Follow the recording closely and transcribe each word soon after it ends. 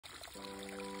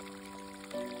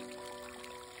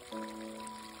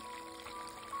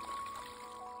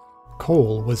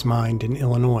Coal was mined in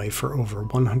Illinois for over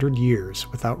 100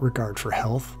 years without regard for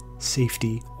health,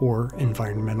 safety, or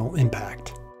environmental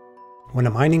impact. When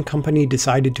a mining company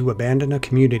decided to abandon a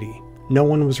community, no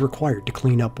one was required to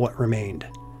clean up what remained.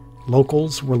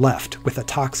 Locals were left with a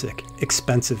toxic,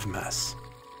 expensive mess.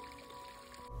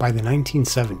 By the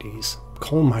 1970s,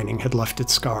 coal mining had left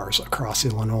its scars across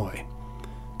Illinois.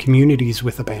 Communities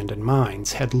with abandoned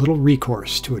mines had little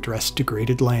recourse to address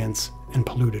degraded lands and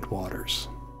polluted waters.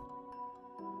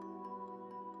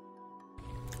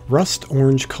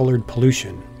 Rust-orange-colored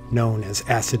pollution, known as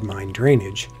acid mine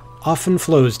drainage, often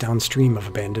flows downstream of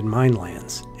abandoned mine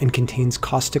lands and contains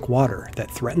caustic water that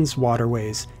threatens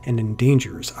waterways and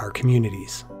endangers our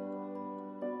communities.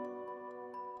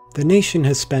 The nation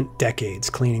has spent decades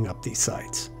cleaning up these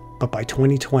sites, but by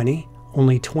 2020,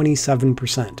 only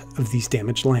 27% of these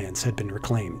damaged lands had been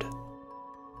reclaimed.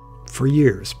 For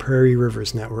years, Prairie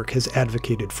Rivers Network has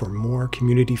advocated for more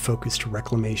community-focused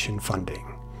reclamation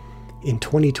funding. In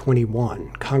 2021,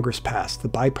 Congress passed the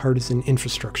Bipartisan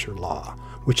Infrastructure Law,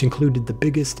 which included the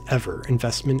biggest ever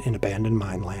investment in abandoned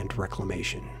mine land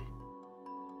reclamation.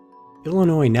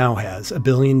 Illinois now has $1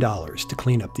 billion to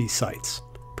clean up these sites,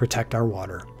 protect our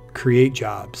water, create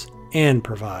jobs, and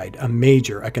provide a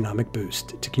major economic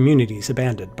boost to communities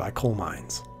abandoned by coal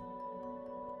mines.